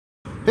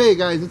Hey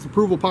guys, it's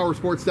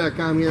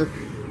ApprovalPowersports.com here.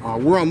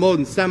 We're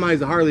unloading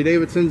semis of Harley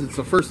Davidsons. It's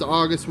the 1st of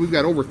August. We've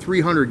got over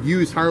 300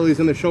 used Harleys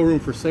in the showroom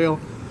for sale.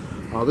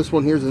 This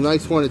one here is a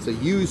nice one. It's a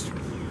used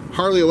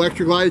Harley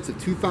Electra Glide. It's a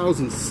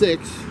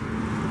 2006.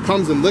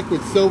 Comes in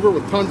liquid silver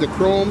with tons of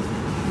chrome.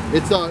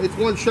 It's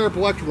one sharp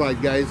Electra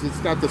Glide, guys. It's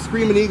got the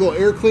Screaming Eagle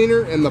air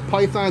cleaner and the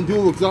Python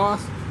dual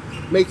exhaust.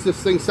 Makes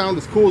this thing sound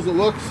as cool as it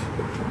looks.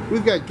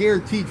 We've got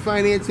guaranteed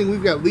financing.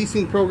 We've got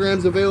leasing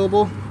programs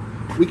available.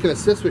 We can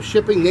assist with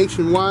shipping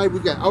nationwide.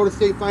 We've got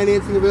out-of-state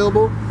financing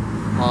available.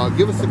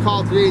 Give us a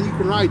call today and you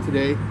can ride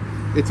today.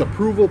 It's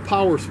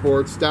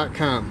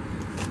ApprovalPowersports.com.